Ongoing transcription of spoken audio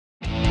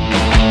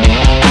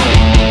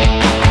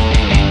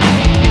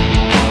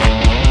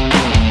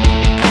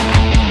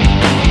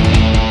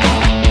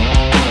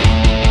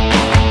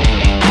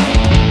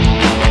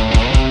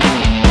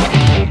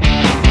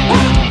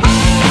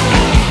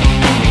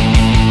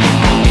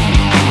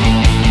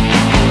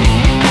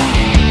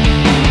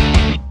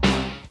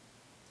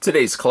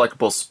Today's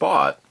collectible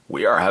spot,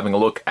 we are having a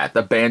look at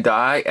the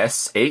Bandai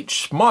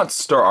SH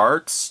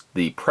MonsterArts,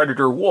 the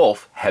Predator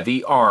Wolf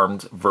Heavy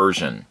Armed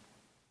version.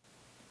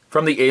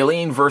 From the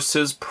Alien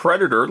vs.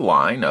 Predator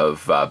line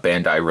of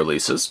Bandai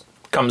releases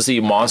comes the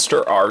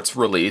MonsterArts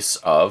release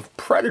of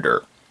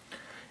Predator.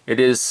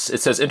 It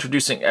says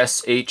introducing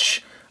SH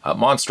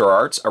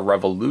MonsterArts, a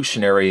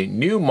revolutionary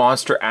new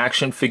monster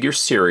action figure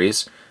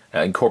series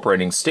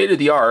incorporating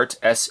state-of-the-art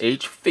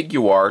SH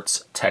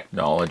Figuarts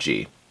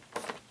technology.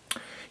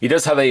 He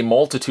does have a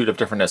multitude of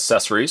different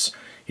accessories.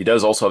 He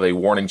does also have a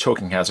warning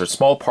choking hazard,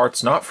 small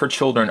parts not for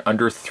children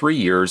under 3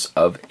 years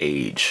of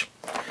age.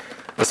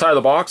 The side of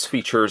the box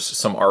features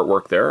some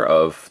artwork there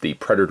of the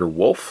Predator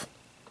Wolf,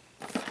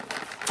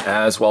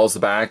 as well as the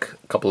back,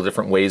 a couple of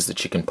different ways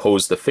that you can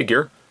pose the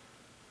figure.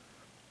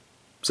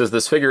 It says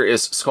this figure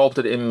is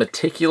sculpted in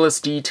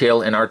meticulous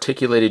detail and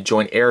articulated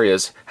joint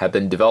areas have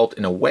been developed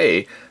in a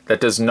way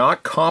that does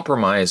not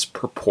compromise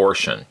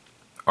proportion.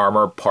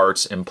 Armor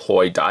parts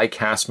employ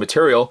die-cast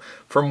material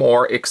for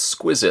more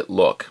exquisite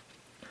look.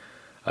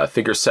 A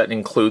figure set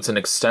includes an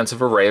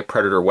extensive array of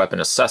Predator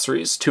weapon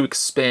accessories. 2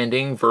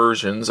 expanding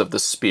versions of the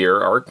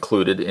spear are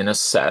included in a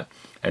set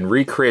and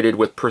recreated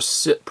with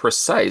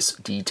precise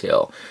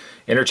detail.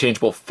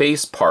 Interchangeable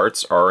face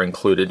parts are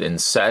included in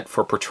set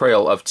for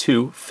portrayal of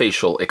 2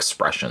 facial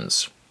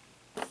expressions.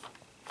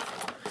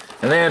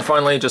 And then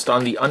finally, just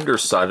on the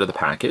underside of the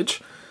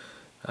package,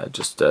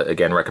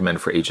 again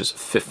recommend for ages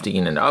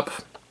 15 and up.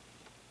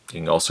 You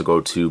can also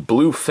go to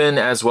Bluefin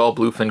as well,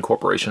 Bluefin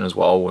Corporation as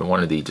well,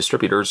 one of the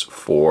distributors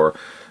for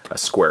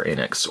Square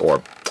Enix,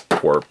 or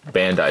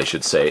Bandai, I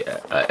should say,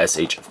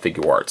 SH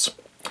Figuarts.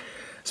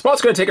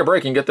 Spot's going to take a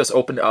break and get this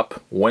opened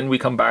up. When we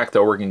come back,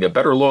 though, we're going to get a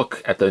better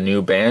look at the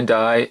new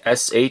Bandai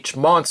SH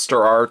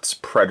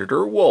MonsterArts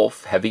Predator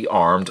Wolf Heavy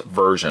Armed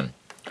version.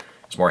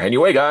 There's more heading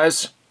away,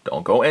 guys.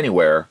 Don't go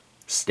anywhere.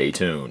 Stay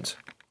tuned.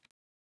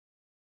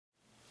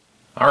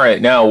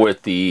 Alright, now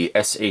with the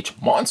SH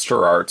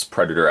MonsterArts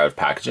Predator out of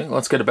packaging,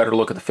 let's get a better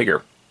look at the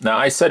figure. Now,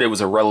 I said it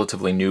was a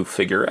relatively new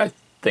figure. I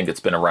think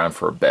it's been around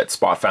for a bit.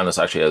 Spot found this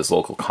actually at his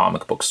local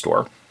comic book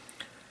store.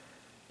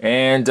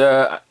 And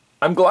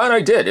I'm glad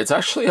I did. It's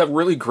actually a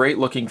really great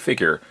looking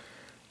figure.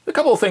 A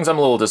couple of things I'm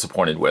a little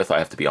disappointed with, I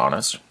have to be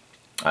honest.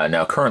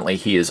 Now, currently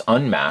he is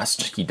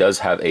unmasked. He does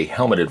have a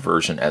helmeted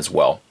version as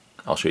well.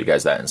 I'll show you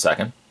guys that in a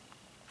second.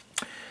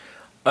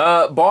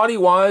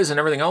 Body-wise and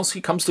everything else,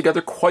 he comes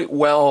together quite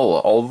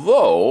well,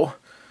 although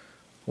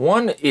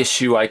one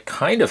issue I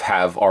kind of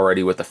have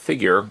already with the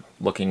figure,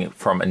 looking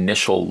from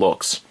initial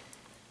looks,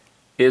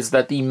 is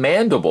that the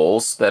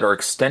mandibles that are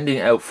extending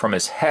out from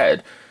his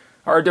head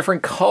are a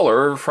different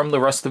color from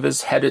the rest of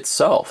his head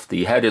itself.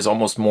 The head is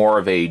almost more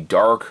of a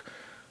dark,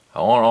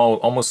 I want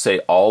to almost say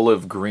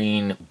olive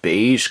green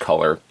beige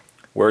color,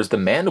 whereas the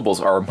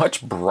mandibles are a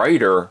much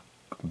brighter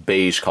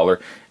beige color.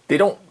 They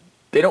don't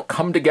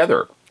come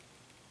together.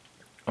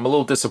 I'm a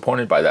little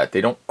disappointed by that. They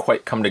don't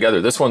quite come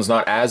together. This one's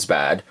not as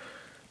bad,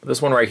 but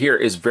this one right here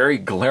is very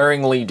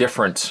glaringly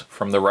different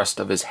from the rest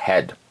of his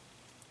head.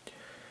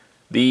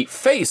 The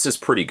face is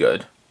pretty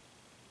good.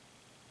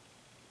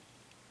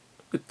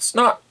 It's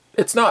not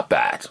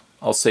bad.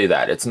 I'll say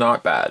that. It's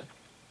not bad.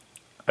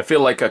 I feel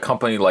like a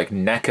company like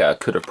NECA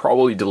could have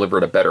probably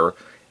delivered a better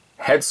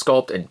head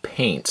sculpt and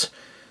paint.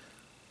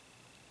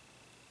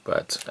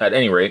 But at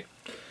any rate,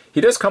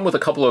 he does come with a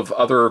couple of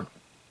other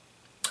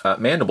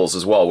mandibles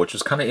as well, which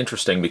is kind of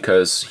interesting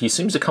because he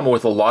seems to come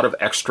with a lot of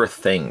extra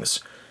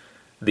things.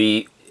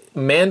 The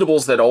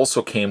mandibles that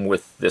also came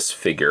with this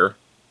figure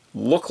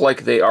look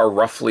like they are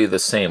roughly the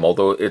same,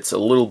 although it's a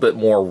little bit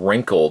more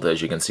wrinkled,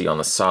 as you can see on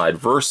the side,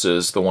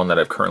 versus the one that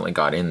I've currently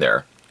got in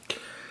there.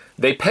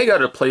 They peg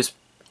out of place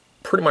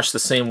pretty much the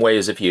same way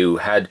as if you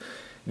had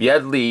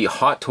the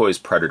Hot Toys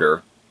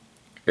Predator.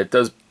 It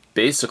does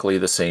basically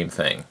the same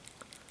thing.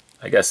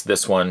 I guess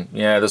this one,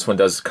 yeah, this one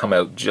does come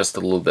out just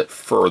a little bit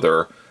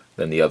further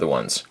than the other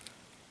ones.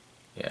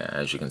 Yeah,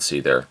 as you can see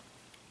there.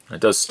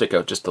 It does stick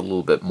out just a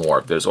little bit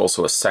more. There's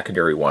also a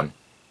secondary one,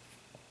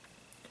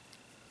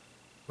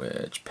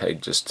 which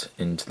pegged just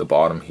into the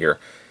bottom here.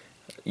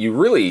 You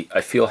really,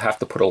 I feel, have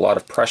to put a lot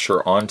of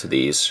pressure onto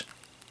these,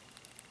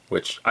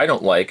 which I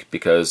don't like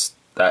because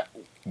that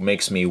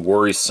makes me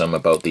worrisome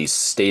about the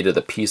state of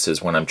the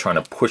pieces when I'm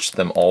trying to push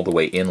them all the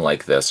way in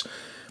like this.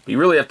 But you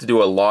really have to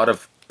do a lot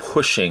of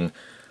pushing,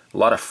 a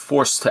lot of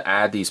force to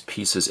add these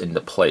pieces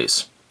into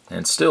place.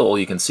 And still,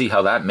 you can see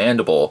how that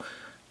mandible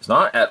is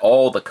not at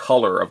all the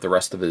color of the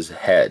rest of his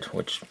head,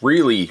 which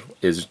really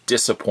is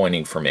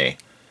disappointing for me.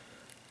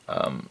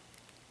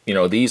 You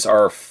know, these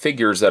are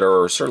figures that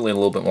are certainly a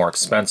little bit more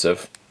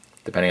expensive,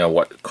 depending on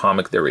what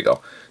comic, there we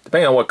go,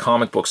 depending on what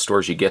comic book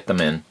stores you get them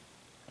in.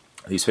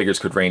 These figures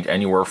could range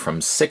anywhere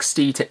from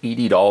 $60 to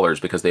 $80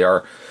 because they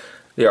are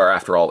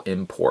after all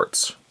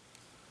imports.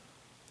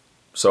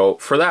 So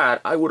for that,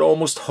 I would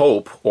almost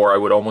hope, or I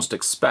would almost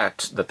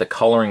expect, that the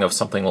coloring of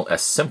something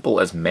as simple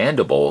as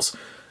mandibles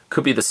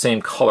could be the same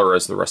color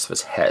as the rest of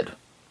his head.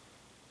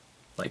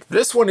 Like,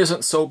 this one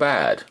isn't so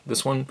bad.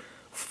 This one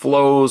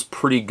flows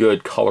pretty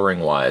good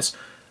coloring-wise.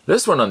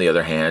 This one, on the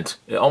other hand,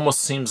 it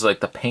almost seems like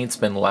the paint's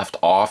been left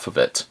off of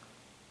it.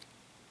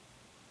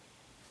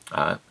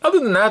 Other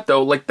than that,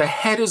 though, like, the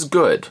head is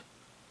good.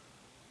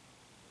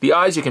 The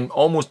eyes you can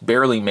almost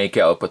barely make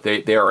out, but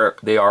they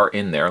are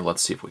in there.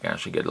 Let's see if we can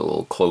actually get a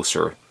little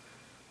closer.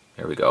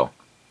 There we go.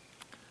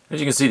 As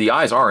you can see, the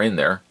eyes are in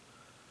there.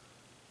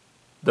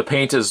 The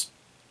paint is,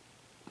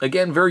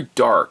 again, very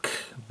dark,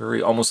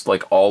 very almost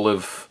like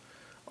olive,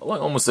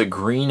 almost a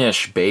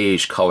greenish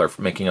beige color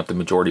making up the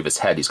majority of his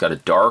head. He's got a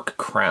dark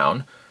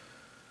crown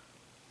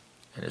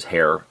and his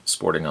hair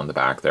sporting on the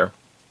back there.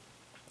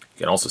 You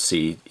can also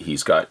see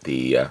he's got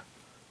the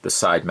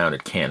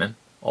side-mounted cannon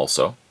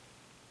also.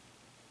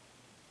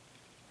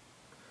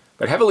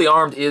 But heavily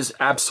armed is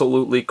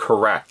absolutely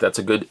correct. That's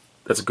a good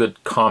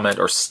comment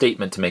or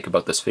statement to make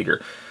about this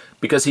figure,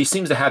 because he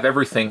seems to have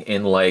everything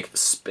in like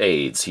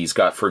spades. He's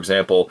got, for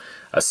example,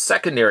 a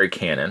secondary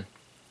cannon,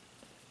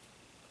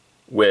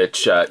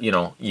 which you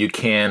know, you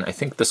can. I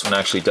think this one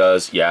actually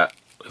does. Yeah,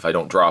 if I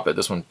don't drop it,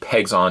 this one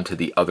pegs onto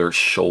the other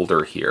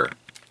shoulder here.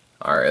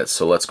 All right,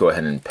 so let's go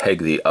ahead and peg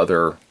the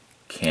other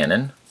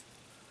cannon.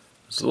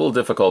 It's a little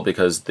difficult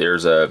because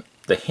the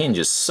hinge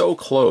is so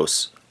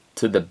close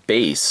to the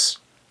base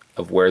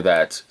of where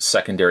that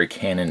secondary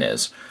cannon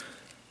is.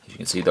 As you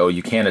can see, though,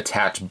 you can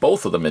attach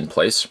both of them in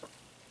place.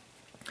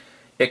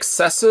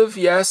 Excessive,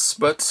 yes,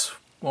 but,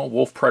 well,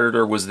 Wolf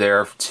Predator was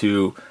there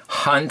to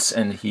hunt,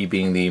 and he,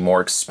 being the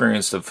more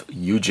experienced of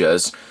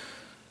Yujas,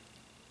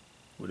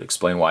 would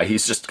explain why.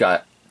 He's just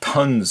got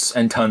tons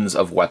and tons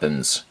of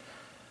weapons.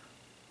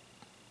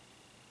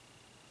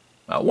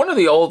 One of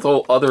the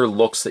other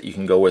looks that you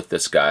can go with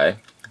this guy,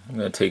 I'm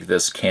going to take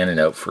this cannon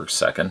out for a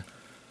second.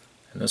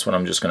 And this one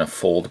I'm just going to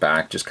fold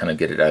back, just kind of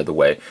get it out of the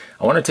way.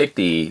 I want to take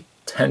the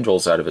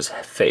tendrils out of his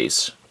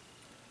face,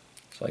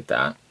 just like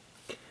that.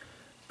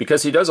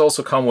 Because he does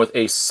also come with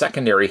a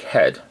secondary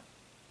head,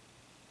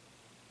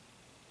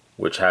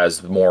 which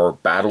has the more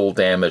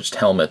battle-damaged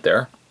helmet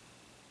there.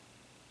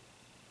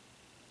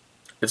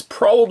 It's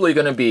probably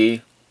going to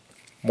be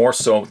more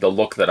so the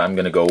look that I'm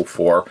going to go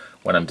for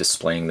when I'm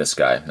displaying this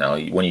guy. Now,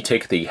 when you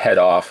take the head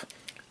off,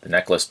 the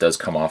necklace does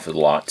come off a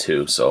lot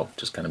too, so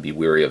just kind of be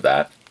wary of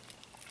that.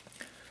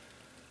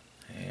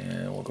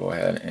 And we'll go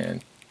ahead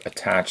and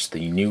attach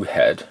the new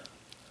head,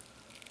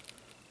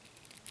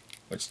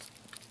 which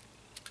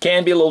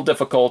can be a little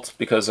difficult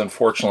because,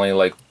 unfortunately,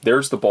 like,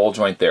 there's the ball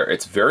joint there.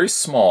 It's very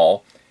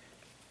small,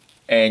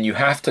 and you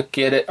have to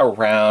get it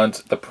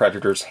around the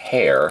Predator's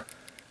hair,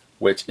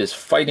 which is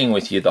fighting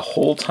with you the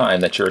whole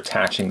time that you're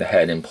attaching the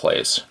head in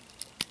place.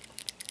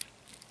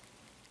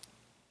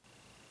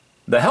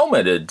 The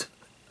helmeted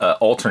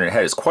alternate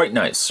head is quite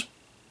nice.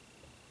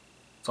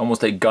 It's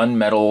almost a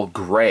gunmetal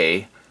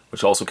gray,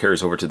 which also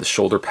carries over to the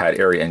shoulder pad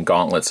area and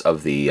gauntlets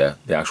of the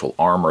actual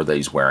armor that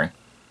he's wearing.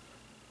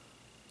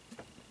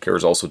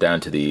 Carries also down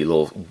to the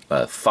little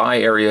thigh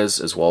areas,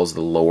 as well as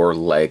the lower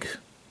leg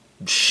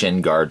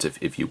shin guards,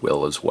 if you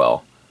will, as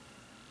well.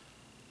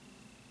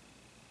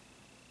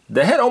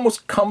 The head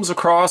almost comes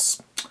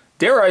across,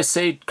 dare I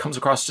say, comes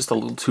across just a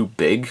little too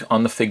big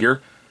on the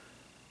figure.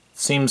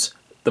 Seems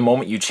the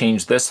moment you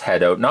change this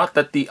head out, not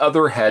that the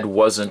other head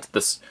wasn't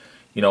this,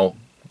 you know,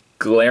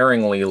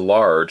 glaringly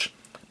large,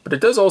 but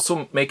it does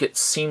also make it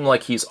seem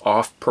like he's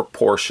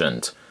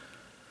off-proportioned.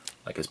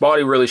 Like his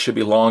body really should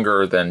be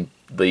longer than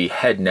the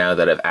head now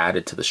that I've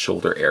added to the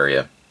shoulder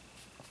area.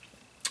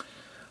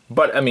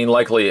 But, I mean,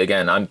 likely,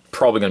 again, I'm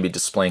probably going to be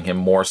displaying him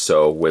more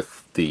so with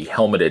the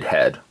helmeted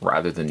head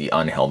rather than the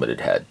unhelmeted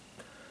head.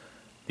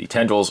 The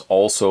tendrils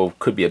also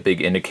could be a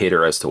big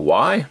indicator as to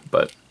why,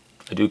 but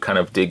I do kind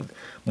of dig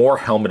more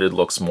helmeted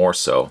looks more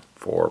so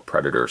for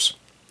Predators.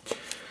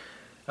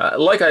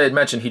 Like I had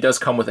mentioned, he does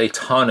come with a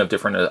ton of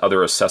different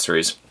other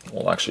accessories.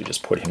 We'll actually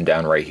just put him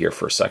down right here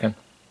for a second.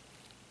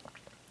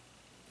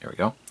 There we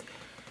go.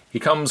 He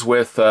comes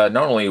with not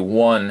only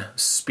one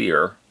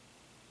spear,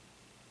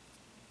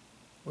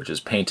 which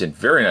is painted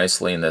very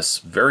nicely in this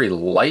very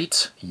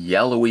light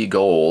yellowy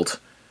gold,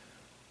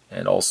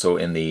 and also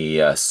in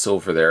the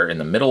silver there in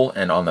the middle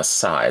and on the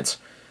sides.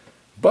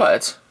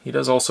 But he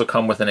does also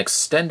come with an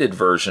extended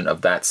version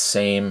of that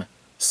same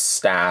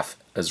staff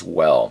as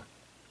well,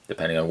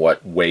 depending on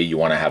what way you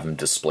want to have him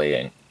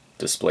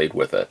displayed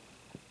with it.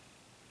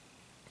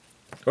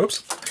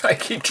 Oops, I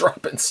keep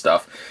dropping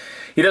stuff.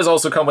 He does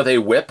also come with a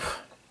whip,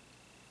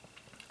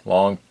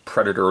 long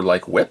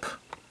Predator-like whip.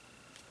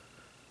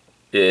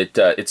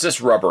 It's just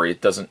rubbery.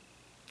 It doesn't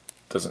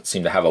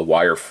seem to have a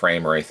wire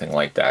frame or anything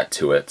like that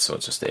to it, so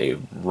it's just a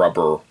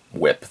rubber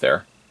whip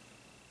there.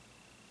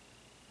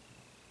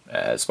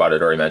 As Spot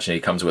had already mentioned,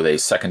 he comes with a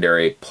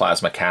secondary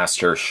plasma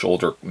caster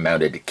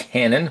shoulder-mounted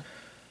cannon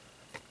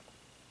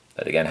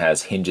that again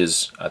has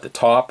hinges at the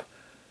top,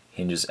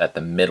 hinges at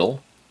the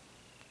middle.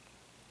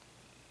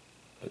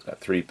 It's got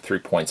three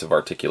points of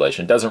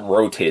articulation. It doesn't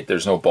rotate.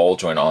 There's no ball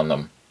joint on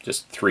them.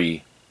 Just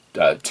two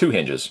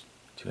hinges.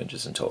 2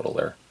 hinges in total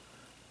there.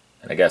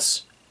 And I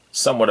guess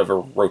somewhat of a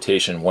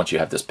rotation once you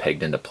have this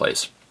pegged into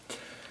place.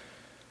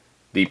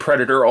 The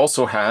Predator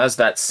also has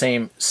that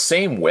same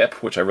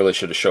whip, which I really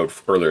should have showed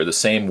earlier, the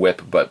same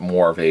whip but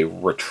more of a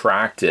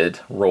retracted,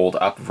 rolled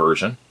up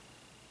version.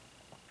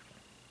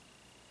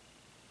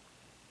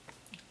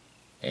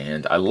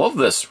 And I love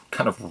this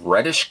kind of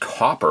reddish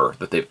copper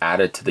that they've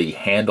added to the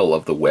handle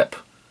of the whip.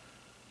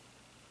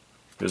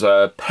 There's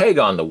a peg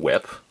on the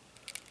whip,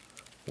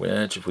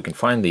 which if we can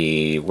find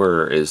the,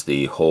 where is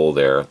the hole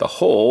there? The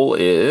hole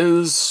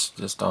is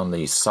just on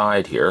the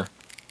side here.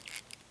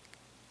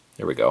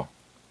 Here we go.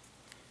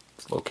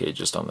 It's located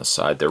just on the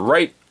side there,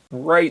 right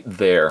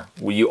there.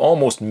 Well, you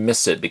almost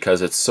miss it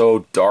because it's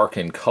so dark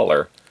in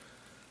color.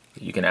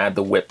 You can add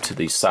the whip to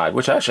the side,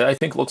 which actually I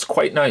think looks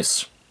quite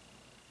nice.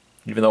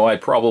 Even though I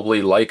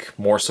probably like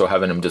more so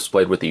having them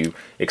displayed with the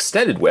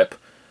extended whip,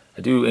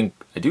 I do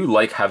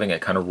like having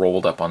it kind of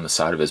rolled up on the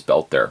side of his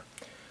belt there.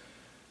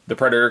 The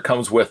Predator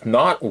comes with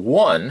not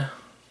one,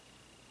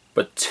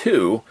 but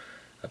two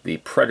of the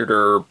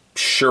Predator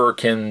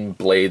shuriken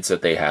blades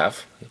that they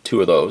have.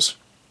 Two of those.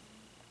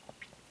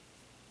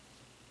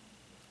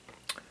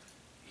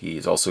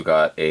 He's also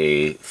got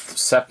a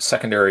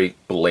secondary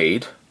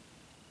blade.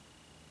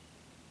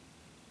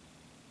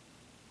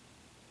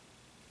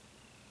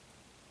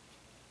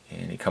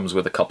 And he comes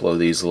with a couple of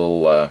these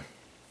little, I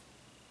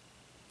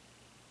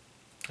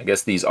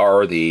guess these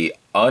are the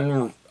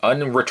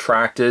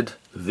unretracted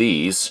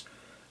these,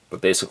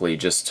 but basically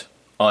just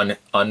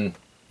non-opened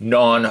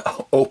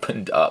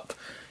up.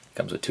 He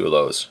comes with two of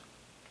those,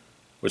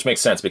 which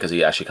makes sense because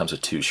he actually comes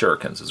with two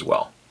shurikens as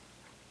well.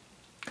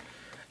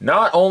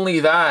 Not only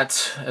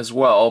that as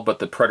well, but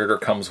the Predator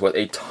comes with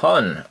a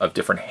ton of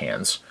different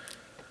hands.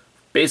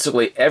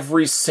 Basically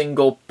every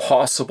single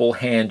possible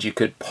hand you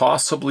could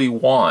possibly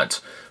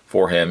want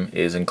for him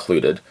is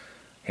included.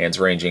 Hands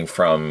ranging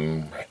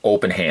from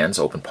open hands,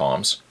 open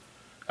palms,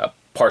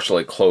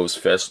 partially closed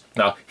fist.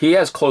 Now, he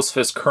has closed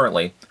fists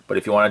currently, but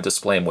if you want to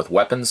display him with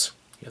weapons,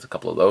 he has a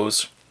couple of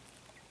those.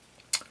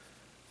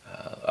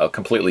 A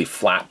completely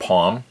flat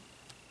palm.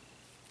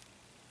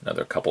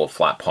 Another couple of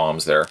flat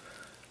palms there.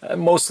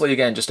 Mostly,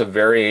 again, just a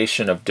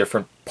variation of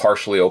different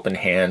partially open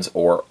hands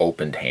or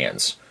opened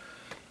hands.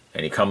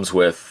 And he comes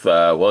with,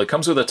 well, he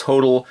comes with a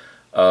total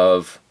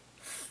of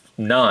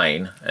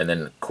 9, and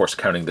then of course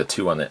counting the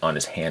 2 on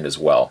his hand as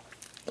well.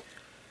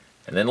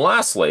 And then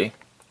lastly,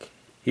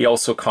 he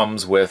also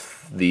comes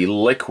with the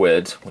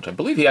liquid, which I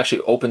believe he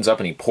actually opens up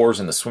and he pours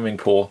in the swimming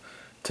pool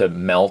to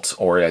melt,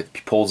 or he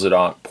pours it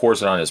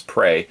on his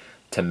prey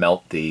to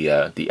melt the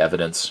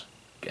evidence.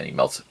 Again, he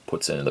melts,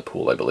 puts it in the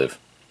pool, I believe.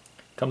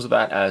 Comes with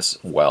that as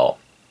well.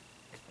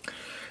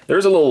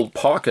 There's a little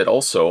pocket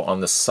also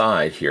on the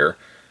side here.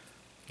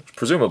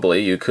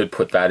 Presumably you could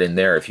put that in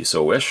there if you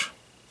so wish.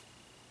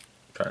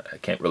 I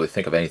can't really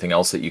think of anything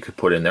else that you could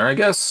put in there. I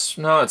guess,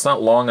 no, it's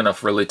not long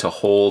enough really to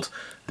hold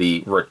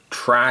the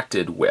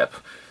retracted whip.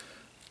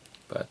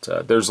 But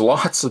there's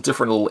lots of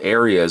different little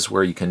areas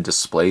where you can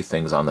display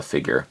things on the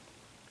figure.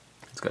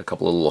 It's got a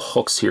couple of little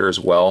hooks here as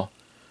well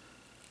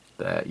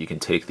that you can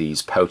take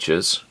these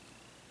pouches.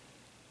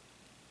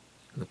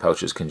 The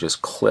pouches can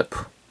just clip.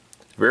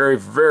 Very,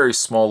 very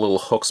small little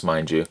hooks,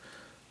 mind you,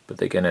 but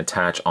they can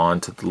attach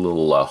onto the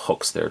little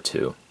hooks there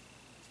too.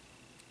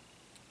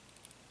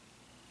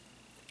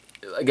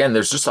 Again,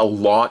 there's just a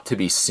lot to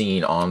be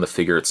seen on the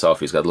figure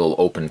itself. He's got a little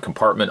open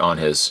compartment on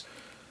his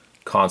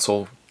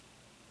console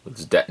with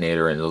his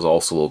detonator, and there's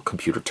also a little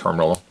computer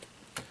terminal.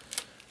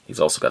 He's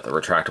also got the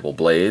retractable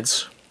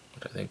blades,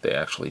 which I think they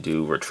actually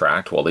do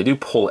retract. Well, they do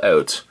pull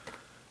out,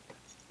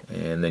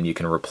 and then you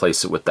can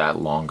replace it with that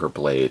longer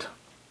blade.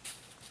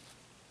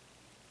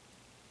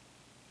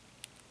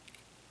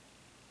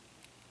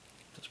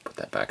 Just put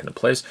that back into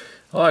place.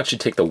 I'll actually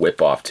take the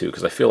whip off too,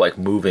 because I feel like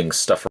moving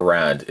stuff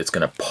around, it's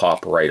going to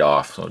pop right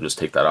off. So I'll just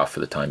take that off for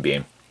the time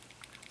being.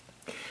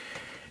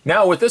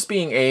 Now, with this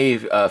being a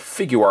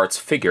Figuarts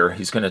figure,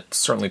 he's going to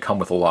certainly come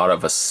with a lot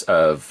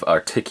of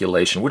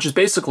articulation, which is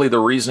basically the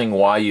reasoning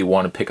why you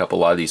want to pick up a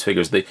lot of these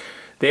figures.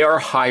 They are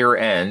higher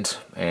end,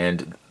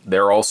 and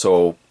they're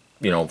also,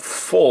 you know,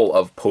 full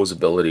of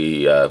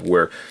posability,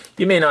 where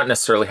you may not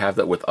necessarily have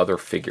that with other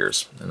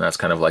figures. And that's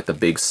kind of like the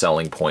big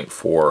selling point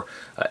for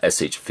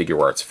SH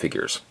Figuarts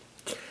figures.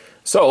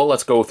 So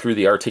let's go through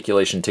the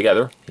articulation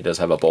together. He does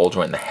have a ball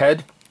joint in the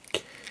head.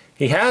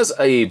 He has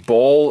a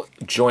ball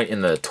joint in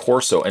the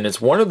torso, and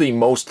it's one of the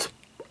most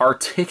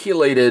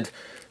articulated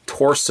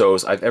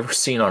torsos I've ever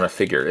seen on a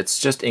figure. It's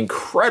just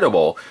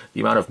incredible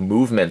the amount of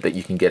movement that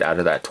you can get out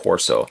of that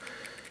torso.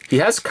 He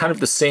has kind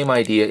of the same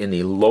idea in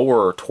the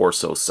lower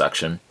torso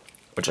section,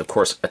 which of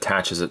course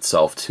attaches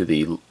itself to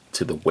the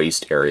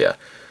waist area.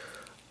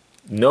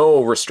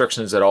 No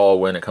restrictions at all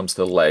when it comes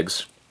to the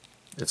legs.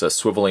 It's a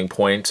swiveling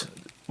point.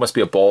 Must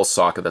be a ball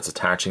socket that's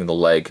attaching the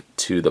leg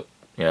to the,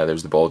 yeah,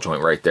 there's the ball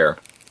joint right there.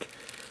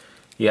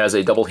 He has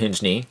a double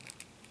hinge knee,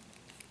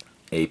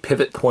 a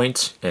pivot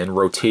point and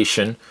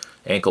rotation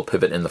ankle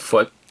pivot in the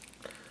foot.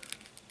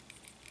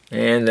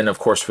 And then of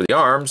course for the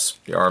arms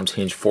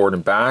hinge forward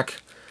and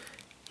back.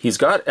 He's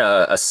got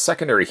a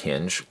secondary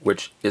hinge,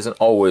 which isn't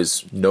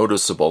always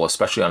noticeable,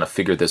 especially on a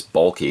figure this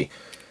bulky.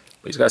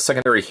 But he's got a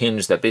secondary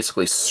hinge that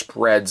basically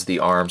spreads the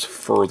arms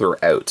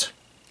further out.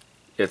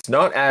 It's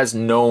not as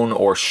known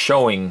or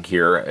showing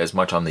here as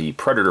much on the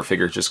Predator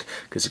figure, just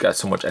because he's got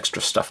so much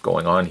extra stuff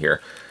going on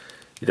here.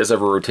 He does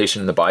have a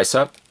rotation in the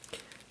bicep.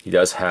 He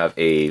does have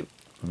a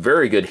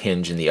very good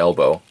hinge in the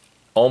elbow,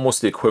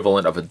 almost the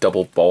equivalent of a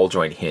double ball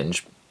joint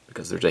hinge,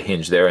 because there's a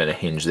hinge there and a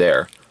hinge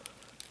there.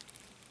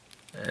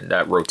 And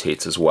that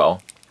rotates as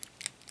well.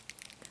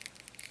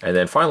 And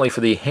then finally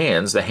for the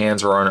hands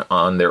are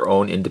on their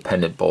own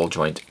independent ball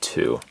joint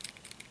too.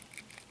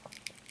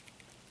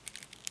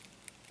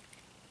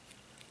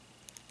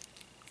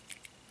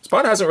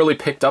 Spot hasn't really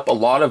picked up a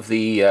lot of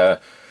the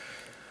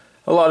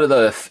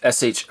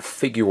SH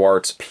Figure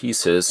Arts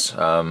pieces.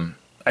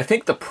 I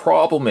think the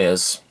problem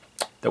is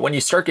that when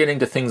you start getting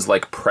to things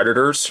like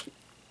Predators,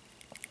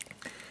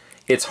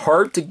 it's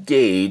hard to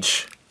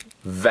gauge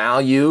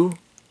value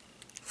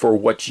for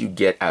what you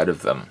get out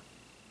of them.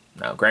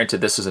 Now,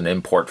 granted, this is an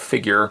import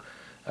figure.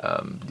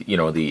 You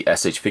know, the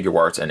SH Figure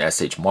Arts and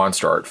SH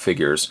MonsterArts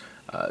figures,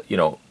 you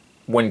know,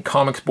 when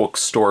comic book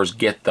stores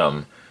get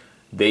them,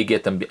 they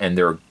get them and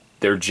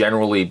they're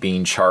generally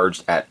being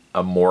charged at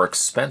a more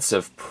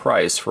expensive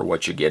price for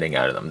what you're getting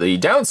out of them. The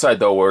downside,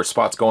 though, where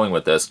Spot's going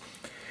with this,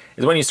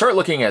 is when you start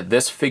looking at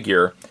this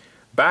figure,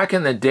 back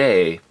in the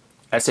day,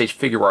 SH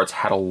Figure Arts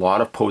had a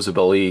lot of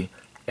posability,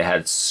 it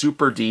had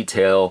super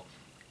detail,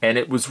 and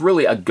it was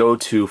really a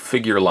go-to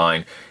figure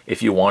line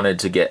if you wanted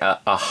to get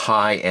a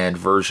high-end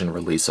version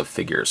release of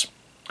figures.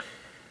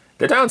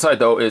 The downside,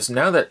 though, is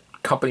now that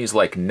companies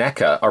like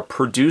NECA are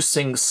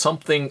producing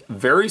something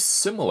very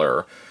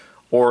similar,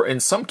 or in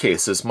some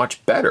cases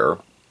much better,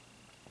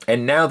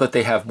 and now that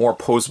they have more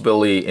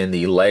posability in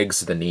the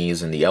legs, the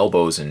knees, and the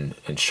elbows and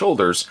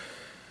shoulders,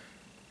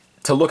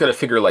 to look at a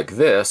figure like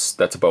this,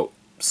 that's about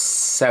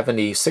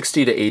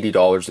 $60 to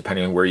 $80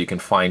 depending on where you can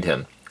find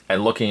him,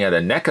 and looking at a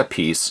NECA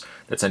piece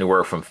that's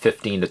anywhere from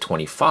 $15 to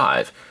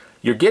 $25,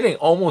 you're getting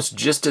almost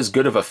just as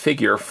good of a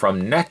figure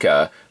from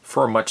NECA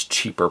for a much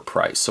cheaper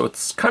price. So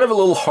it's kind of a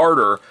little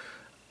harder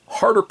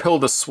pill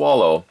to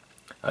swallow.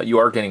 You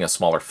are getting a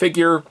smaller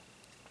figure.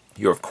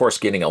 You're of course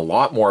getting a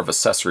lot more of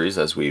accessories,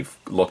 as we've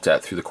looked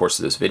at through the course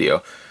of this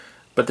video.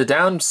 But the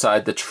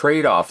downside, the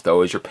trade-off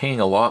though, is you're paying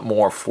a lot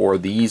more for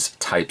these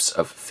types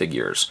of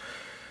figures.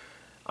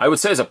 I would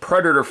say as a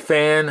Predator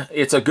fan,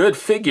 it's a good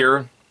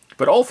figure,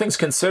 but all things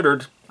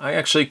considered, I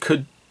actually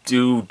could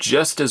do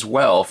just as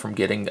well from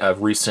getting a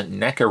recent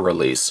NECA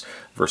release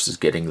versus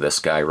getting this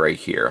guy right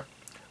here.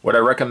 Would I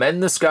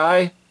recommend this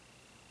guy?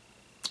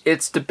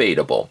 It's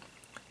debatable.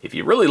 If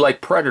you really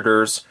like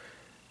Predators,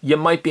 you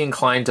might be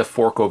inclined to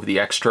fork over the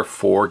extra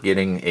for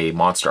getting a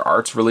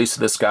MonsterArts release of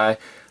this guy,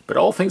 but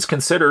all things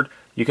considered,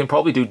 you can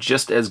probably do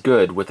just as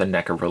good with a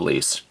NECA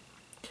release.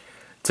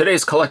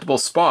 Today's collectible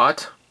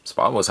Spot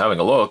was having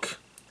a look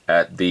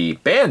at the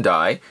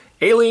Bandai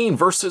Alien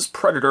vs.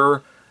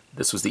 Predator.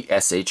 This was the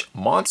SH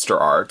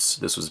MonsterArts.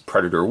 This was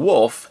Predator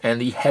Wolf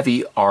and the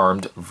heavy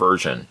armed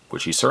version,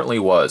 which he certainly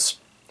was.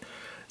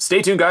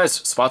 Stay tuned, guys.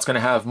 Spot's going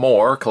to have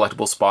more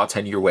collectible Spots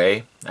heading your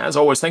way. As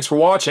always, thanks for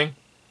watching.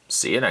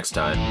 See you next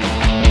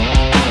time.